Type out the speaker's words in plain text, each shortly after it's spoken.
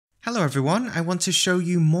Hello everyone, I want to show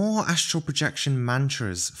you more astral projection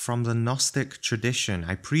mantras from the Gnostic tradition.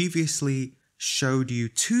 I previously showed you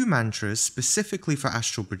two mantras specifically for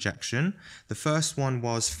astral projection. The first one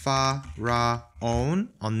was Fa, Ra, On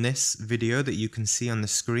on this video that you can see on the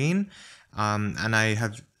screen. And I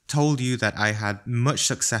have told you that I had much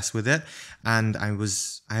success with it, and I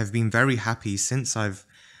have been very happy since I've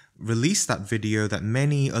released that video that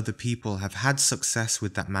many other people have had success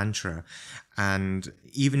with that mantra. And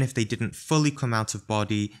even if they didn't fully come out of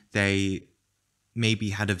body, they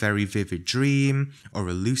maybe had a very vivid dream or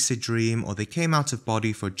a lucid dream, or they came out of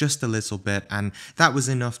body for just a little bit, and that was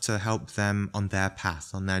enough to help them on their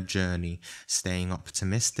path, on their journey, staying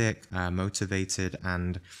optimistic, motivated,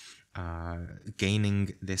 and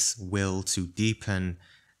gaining this will to deepen,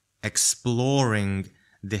 exploring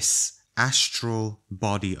this astral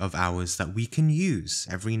body of ours that we can use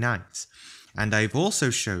every night. And I've also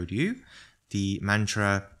showed you the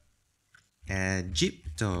mantra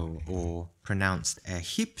Egypto, or pronounced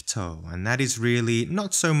Egipto, and that is really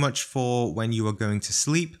not so much for when you are going to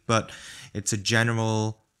sleep, but it's a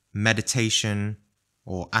general meditation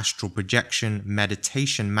or astral projection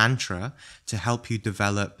meditation mantra to help you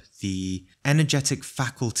develop the energetic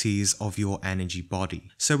faculties of your energy body.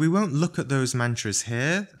 So we won't look at those mantras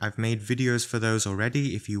here. I've made videos for those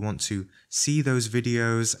already if you want to see those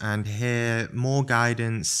videos and hear more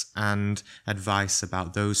guidance and advice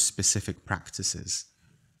about those specific practices.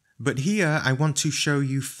 But here I want to show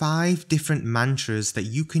you 5 different mantras that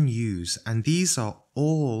you can use, and these are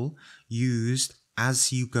all used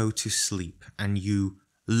as you go to sleep and you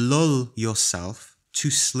lull yourself to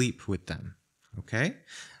sleep with them. Okay?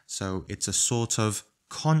 So it's a sort of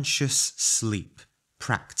conscious sleep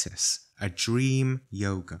practice, a dream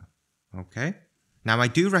yoga. Okay? Now I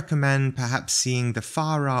do recommend perhaps seeing the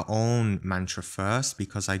Fa Ra On mantra first,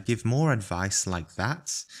 because I give more advice like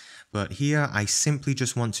that. But here I simply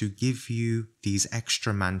just want to give you these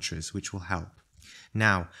extra mantras which will help.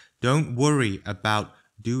 Now, don't worry about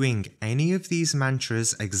doing any of these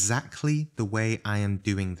mantras exactly the way I am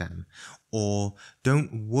doing them, or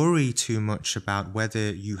don't worry too much about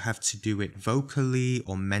whether you have to do it vocally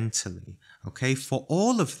or mentally. Okay, for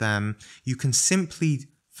all of them, you can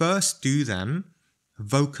simply first do them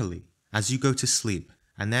vocally as you go to sleep,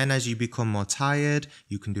 and then as you become more tired,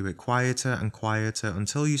 you can do it quieter and quieter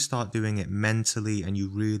until you start doing it mentally and you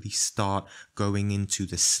really start going into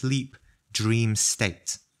the sleep dream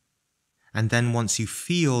state. And then once you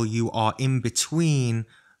feel you are in between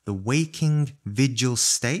the waking vigil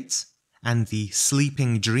state and the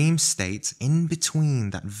sleeping dream state, in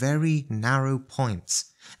between that very narrow point,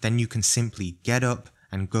 then you can simply get up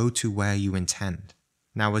and go to where you intend.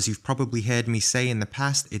 Now, as you've probably heard me say in the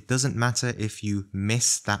past, it doesn't matter if you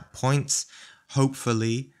miss that point.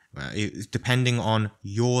 Hopefully, depending on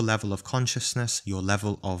your level of consciousness, your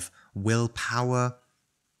level of willpower,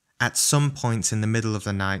 at some point in the middle of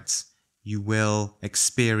the night, you will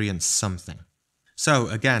experience something. So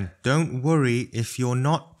again, don't worry if you're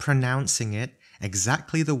not pronouncing it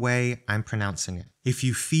exactly the way I'm pronouncing it. If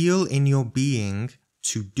you feel in your being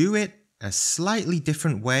to do it a slightly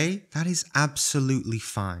different way, that is absolutely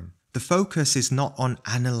fine. The focus is not on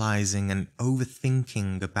analyzing and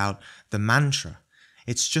overthinking about the mantra.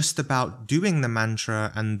 It's just about doing the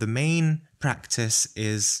mantra, and the main practice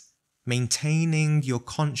is maintaining your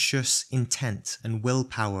conscious intent and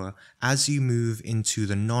willpower as you move into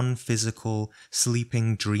the non-physical,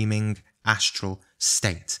 sleeping, dreaming, astral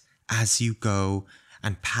state, as you go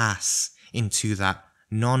and pass into that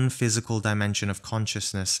non-physical dimension of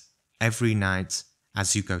consciousness every night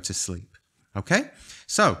as you go to sleep. Okay?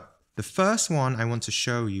 So, the first one I want to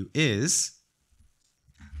show you is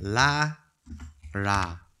La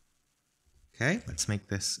Ra. Okay, let's make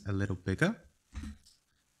this a little bigger.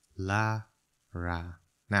 La Ra.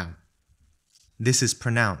 Now, this is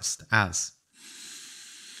pronounced as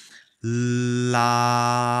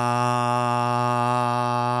La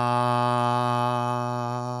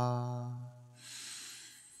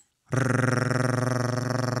Ra.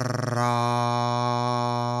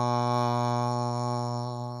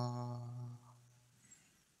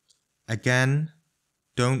 Again,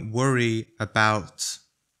 don't worry about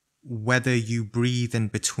whether you breathe in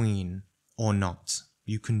between or not.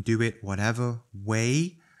 You can do it whatever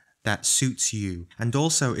way that suits you. And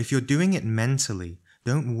also, if you're doing it mentally,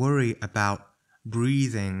 don't worry about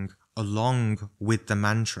breathing along with the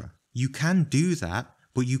mantra. You can do that,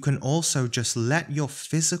 but you can also just let your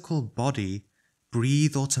physical body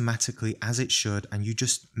breathe automatically as it should, and you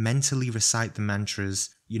just mentally recite the mantras,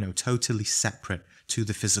 totally separate to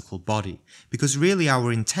the physical body. Because really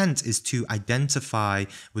our intent is to identify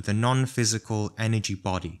with the non-physical energy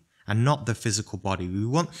body and not the physical body.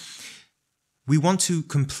 We want to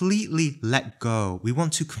completely let go. We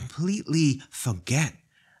want to completely forget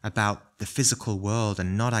about the physical world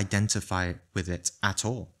and not identify with it at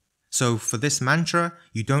all. So for this mantra,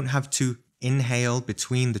 you don't have to inhale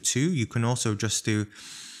between the two. You can also just do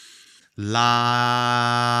La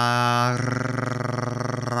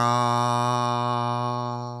Ra.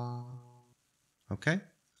 Okay?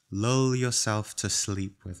 Lull yourself to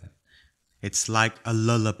sleep with it. It's like a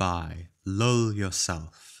lullaby. Lull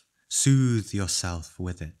yourself. Soothe yourself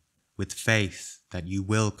with it, with faith that you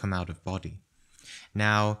will come out of body.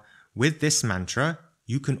 Now, with this mantra,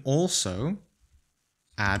 you can also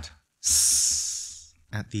add s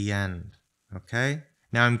at the end, okay?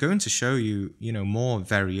 Now, I'm going to show you, more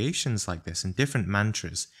variations like this and different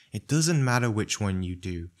mantras. It doesn't matter which one you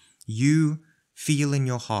do. You feel in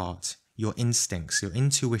your heart, your instincts, your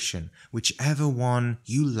intuition, whichever one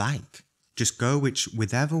you like. Just go with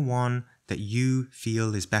whichever one that you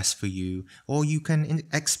feel is best for you, or you can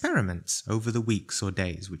experiment over the weeks or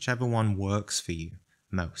days, whichever one works for you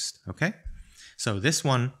most, okay? So this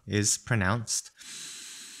one is pronounced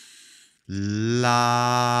La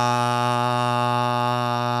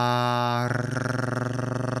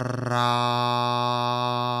Ra.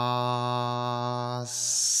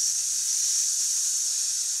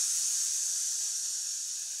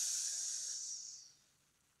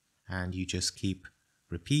 And you just keep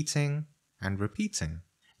repeating and repeating.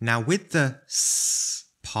 Now with the s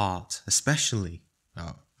part especially,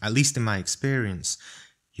 at least in my experience,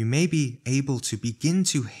 you may be able to begin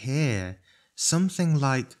to hear something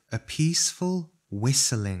like a peaceful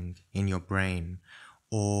whistling in your brain,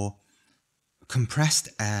 or compressed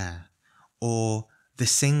air, or the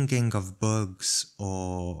singing of bugs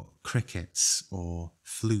or crickets or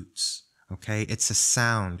flutes. Okay, it's a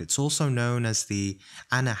sound. It's also known as the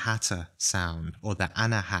anahata sound or the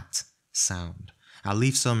anahat sound. I'll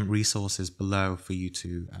leave some resources below for you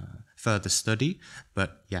to further study,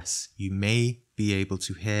 but yes, you may be able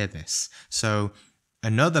to hear this. So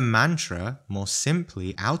another mantra, more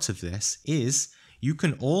simply out of this, is you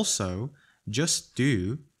can also just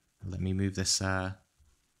do, let me move this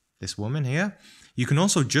this woman here. You can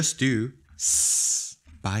also just do s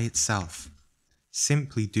by itself.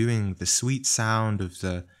 Simply doing the sweet sound of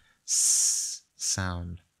the s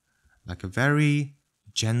sound, like a very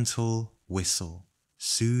gentle whistle,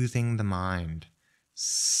 soothing the mind.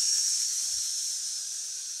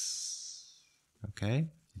 Okay?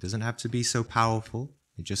 It doesn't have to be so powerful.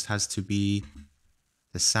 It just has to be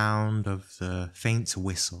the sound of the faint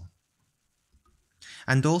whistle.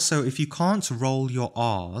 And also, if you can't roll your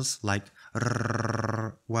R's, like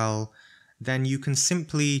rrr, well, then you can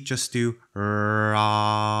simply just do ra,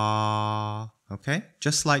 okay?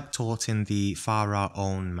 Just like taught in the Farah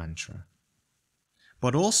Om mantra.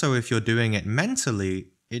 But also, if you're doing it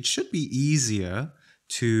mentally, it should be easier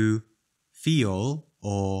to feel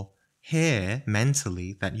or hear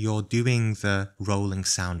mentally that you're doing the rolling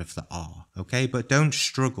sound of the R, okay? But don't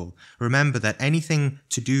struggle. Remember that anything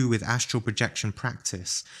to do with astral projection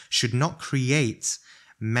practice should not create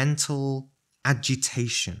mental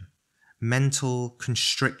agitation, mental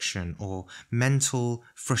constriction, or mental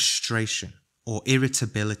frustration or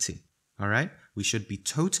irritability, all right? We should be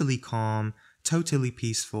totally calm, totally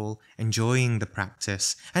peaceful, enjoying the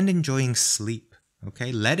practice and enjoying sleep,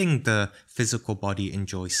 okay? Letting the physical body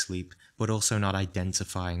enjoy sleep, but also not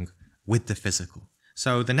identifying with the physical.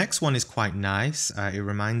 So the next one is quite nice. It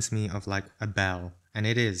reminds me of like a bell, and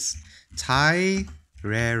it is Tai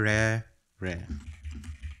Re Re Re,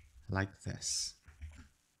 like this.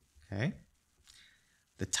 Okay,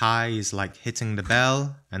 the Tai is like hitting the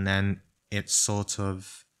bell, and then it sort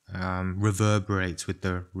of reverberates with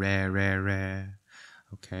the Re Re Re.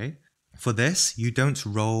 Okay, for this you don't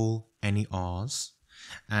roll any R's,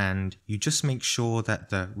 and you just make sure that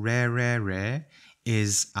the Re Re Re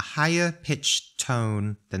is a higher pitched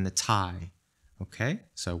tone than the Tai. Okay,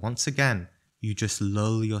 so once again, you just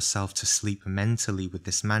lull yourself to sleep mentally with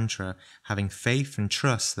this mantra, having faith and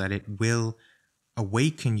trust that it will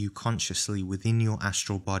awaken you consciously within your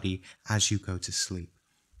astral body as you go to sleep.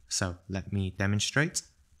 So let me demonstrate.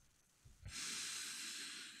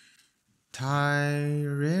 Tai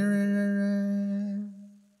re re re re.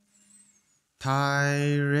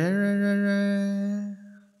 Tai re re re re.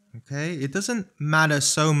 Okay, it doesn't matter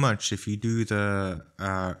so much if you do the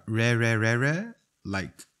re re re re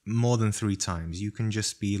like more than 3 times. You can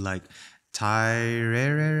just be like Tai re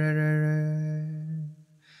re re re re.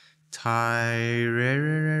 Tai re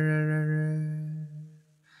re re re re re.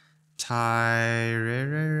 Tai re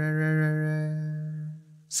re re re re re.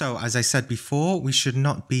 So as I said before, we should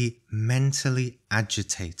not be mentally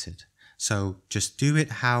agitated. So just do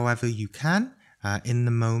it however you can in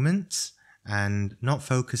the moment, and not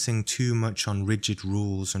focusing too much on rigid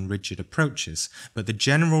rules and rigid approaches. But the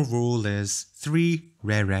general rule is 3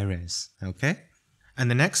 re-re-res, okay?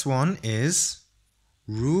 And the next one is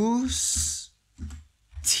Rus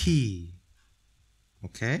T,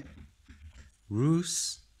 okay?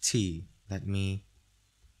 Rus T. Let me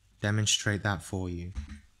demonstrate that for you.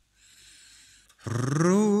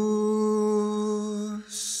 Rus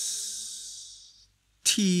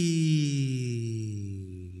T.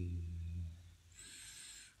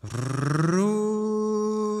 Rus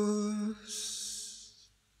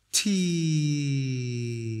T.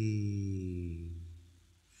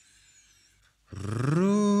 Rus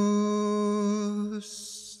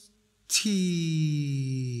T.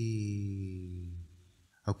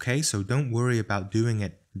 Okay, so don't worry about doing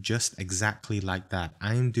it just exactly like that.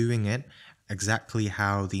 I am doing it exactly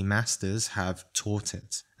how the masters have taught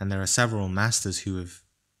it. And there are several masters who have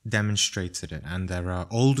demonstrated it, and there are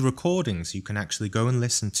old recordings you can actually go and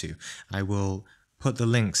listen to. I will put the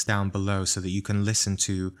links down below so that you can listen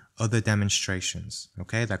to other demonstrations.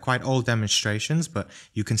 Okay, they're quite old demonstrations, but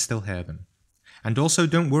you can still hear them. And also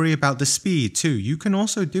don't worry about the speed too. You can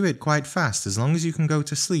also do it quite fast as long as you can go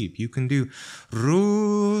to sleep. You can do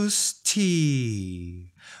Rus-ti,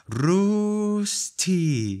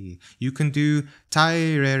 Rus-ti. You can do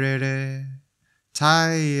tai-re-re-re,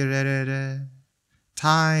 tai-re-re-re,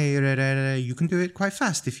 tai-re-re-re. You can do it quite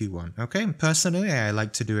fast if you want, okay? Personally, I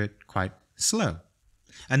like to do it quite slow.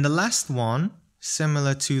 And the last one,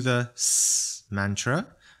 similar to the S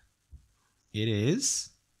mantra, it is...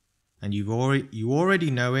 and you already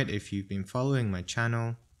know it if you've been following my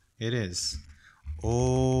channel. It is O.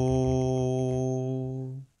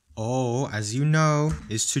 O, as you know,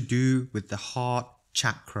 is to do with the heart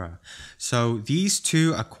chakra. So these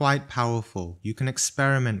two are quite powerful. You can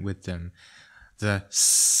experiment with them. The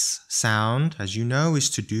S sound, as you know, is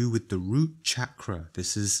to do with the root chakra.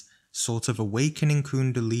 This is sort of awakening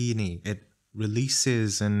Kundalini. It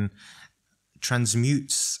releases and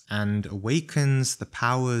transmutes and awakens the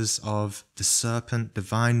powers of the serpent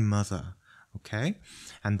divine mother, okay?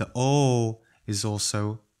 And the O is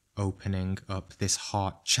also opening up this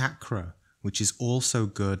heart chakra, which is also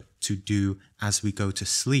good to do as we go to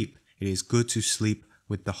sleep. It is good to sleep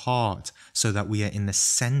with the heart so that we are in the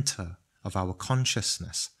center of our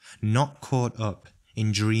consciousness, not caught up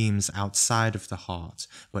in dreams outside of the heart,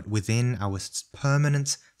 but within our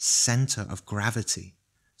permanent center of gravity.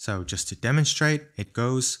 So just to demonstrate, it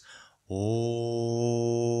goes O,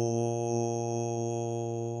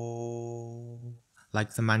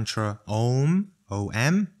 like the mantra Om,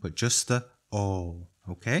 O-M, but just the O,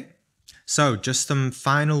 okay? So just some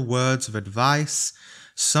final words of advice.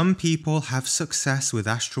 Some people have success with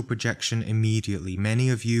astral projection immediately. Many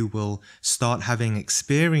of you will start having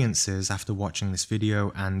experiences after watching this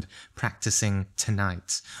video and practicing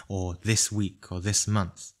tonight, or this week, or this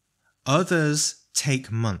month. Others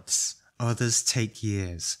take months, others take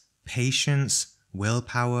years. Patience,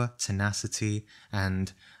 willpower, tenacity,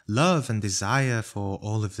 and love and desire for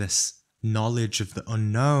all of this knowledge of the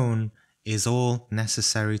unknown is all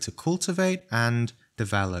necessary to cultivate and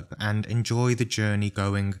develop and enjoy the journey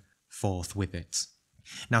going forth with it.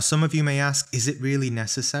 Now, some of you may ask, is it really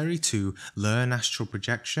necessary to learn astral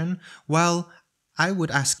projection? Well, I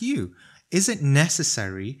would ask you, is it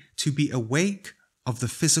necessary to be awake of the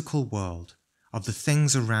physical world, of the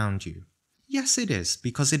things around you? Yes, it is,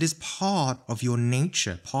 because it is part of your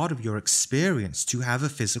nature, part of your experience to have a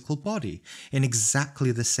physical body. In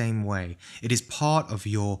exactly the same way, it is part of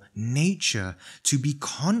your nature to be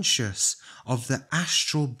conscious of the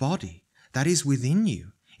astral body that is within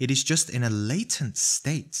you. It is just in a latent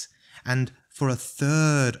state. And for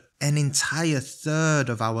an entire third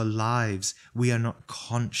of our lives, we are not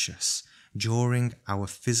conscious during our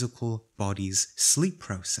physical body's sleep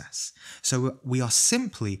process. So we are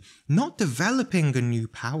simply not developing a new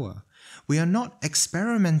power. We are not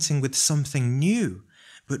experimenting with something new,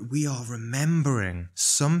 but we are remembering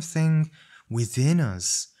something within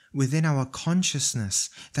us, within our consciousness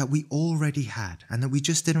that we already had and that we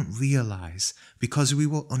just didn't realize because we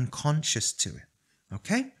were unconscious to it.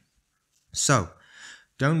 Okay? So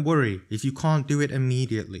don't worry if you can't do it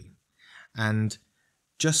immediately. And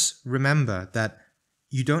just remember that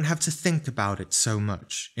you don't have to think about it so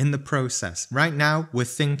much in the process. Right now, we're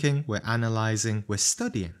thinking, we're analyzing, we're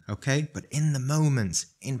studying, okay? But in the moment,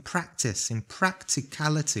 in practice, in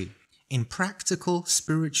practicality, in practical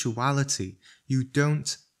spirituality, you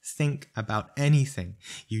don't think about anything.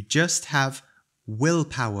 You just have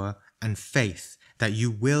willpower and faith that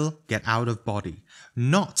you will get out of body,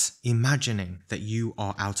 not imagining that you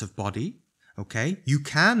are out of body. Okay? You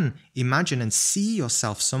can imagine and see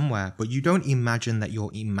yourself somewhere, but you don't imagine that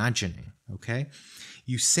you're imagining. Okay?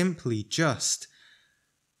 You simply just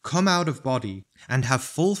come out of body and have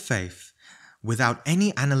full faith without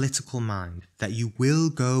any analytical mind that you will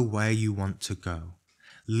go where you want to go.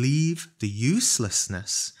 Leave the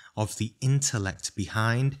uselessness of the intellect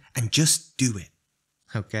behind and just do it.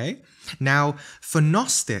 Okay? Now, for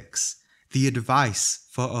Gnostics, the advice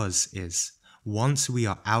for us is, once we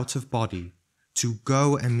are out of body, to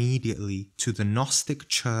go immediately to the Gnostic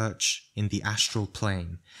church in the astral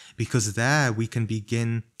plane, because there we can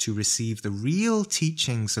begin to receive the real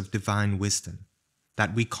teachings of divine wisdom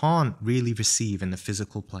that we can't really receive in the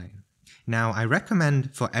physical plane. Now, I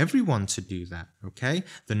recommend for everyone to do that, okay?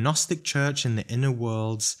 The Gnostic church in the inner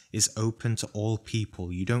worlds is open to all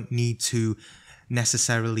people. You don't need to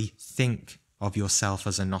necessarily think of yourself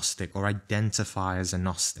as a Gnostic or identify as a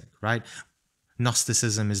Gnostic, right?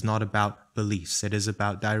 Gnosticism is not about beliefs. It is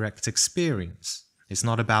about direct experience. It's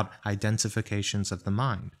not about identifications of the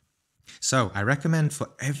mind. So I recommend for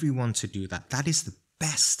everyone to do that. That is the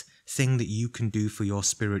best thing that you can do for your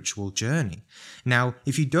spiritual journey. Now,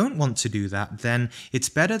 if you don't want to do that, then it's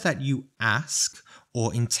better that you ask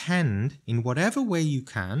or intend in whatever way you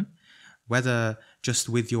can, whether just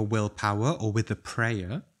with your willpower or with a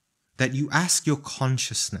prayer, that you ask your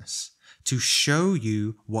consciousness to show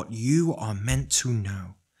you what you are meant to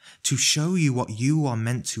know, to show you what you are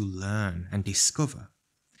meant to learn and discover.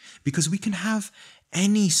 Because we can have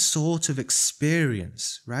any sort of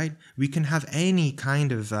experience, right? We can have any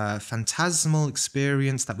kind of phantasmal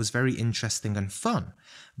experience that was very interesting and fun.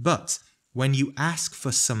 But when you ask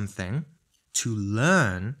for something to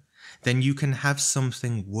learn, then you can have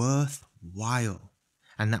something worthwhile,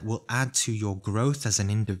 and that will add to your growth as an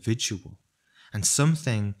individual, and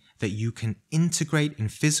something that you can integrate in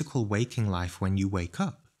physical waking life when you wake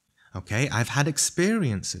up. Okay, I've had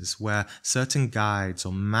experiences where certain guides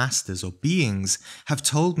or masters or beings have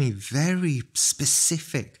told me very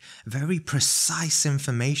specific, very precise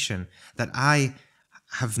information that I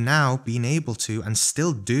have now been able to, and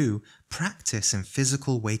still do, practice in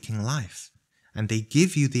physical waking life. And they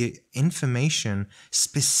give you the information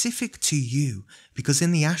specific to you, because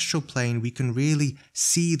in the astral plane we can really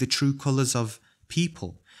see the true colors of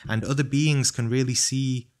people, and other beings can really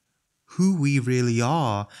see who we really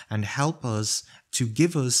are and help us to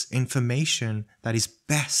give us information that is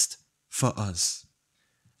best for us.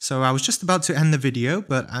 So I was just about to end the video,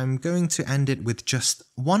 but I'm going to end it with just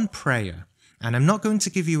one prayer. And I'm not going to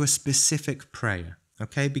give you a specific prayer,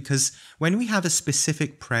 okay? Because when we have a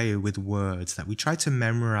specific prayer with words that we try to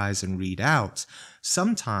memorize and read out,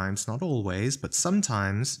 sometimes, not always, but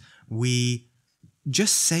sometimes we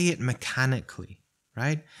just say it mechanically,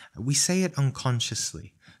 right? We say it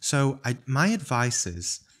unconsciously. So my advice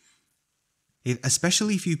is,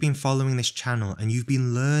 especially if you've been following this channel and you've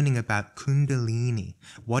been learning about Kundalini,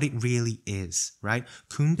 what it really is, right?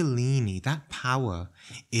 Kundalini, that power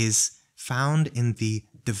is found in the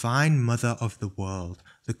Divine Mother of the world,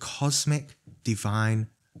 the cosmic Divine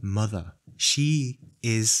Mother. She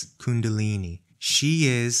is Kundalini. She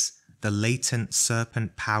is the latent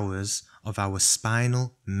serpent powers of our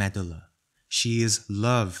spinal medulla. She is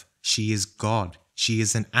love. She is God. She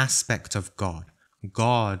is an aspect of God.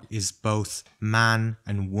 God is both man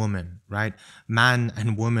and woman, right? Man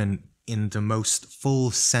and woman in the most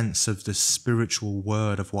full sense of the spiritual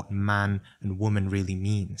word of what man and woman really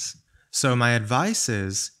means. So my advice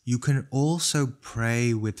is, you can also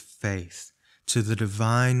pray with faith to the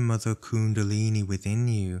Divine Mother Kundalini within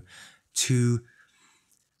you to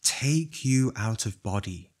take you out of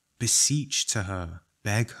body. Beseech to her,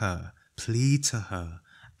 beg her, plead to her,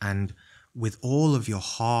 and with all of your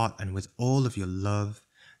heart and with all of your love,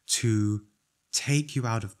 to take you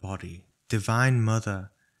out of body. Divine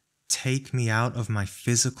Mother, take me out of my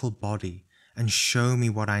physical body and show me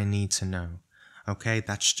what I need to know. Okay,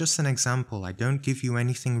 that's just an example. I don't give you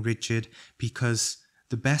anything rigid, because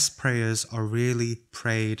the best prayers are really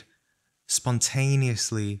prayed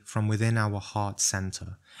spontaneously from within our heart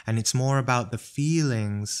center. And it's more about the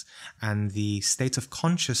feelings and the state of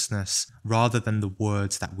consciousness rather than the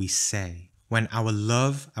words that we say. When our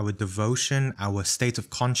love, our devotion, our state of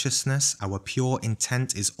consciousness, our pure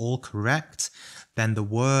intent is all correct, then the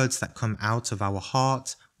words that come out of our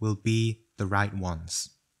heart will be the right ones.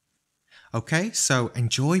 Okay, so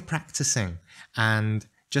enjoy practicing and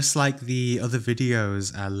Just like the other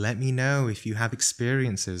videos, let me know if you have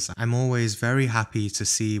experiences. I'm always very happy to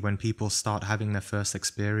see when people start having their first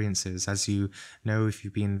experiences. As you know, if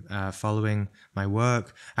you've been following my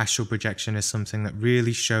work, astral projection is something that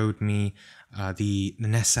really showed me the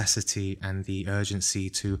necessity and the urgency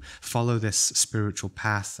to follow this spiritual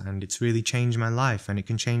path, and it's really changed my life, and it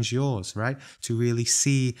can change yours, right? To really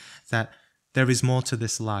see that there is more to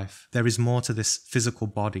this life, there is more to this physical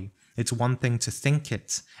body. It's one thing to think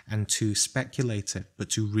it and to speculate it, but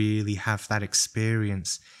to really have that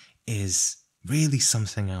experience is really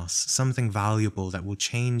something else, something valuable that will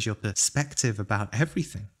change your perspective about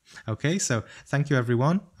everything. Okay, so thank you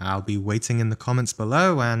everyone. I'll be waiting in the comments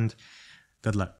below, and good luck.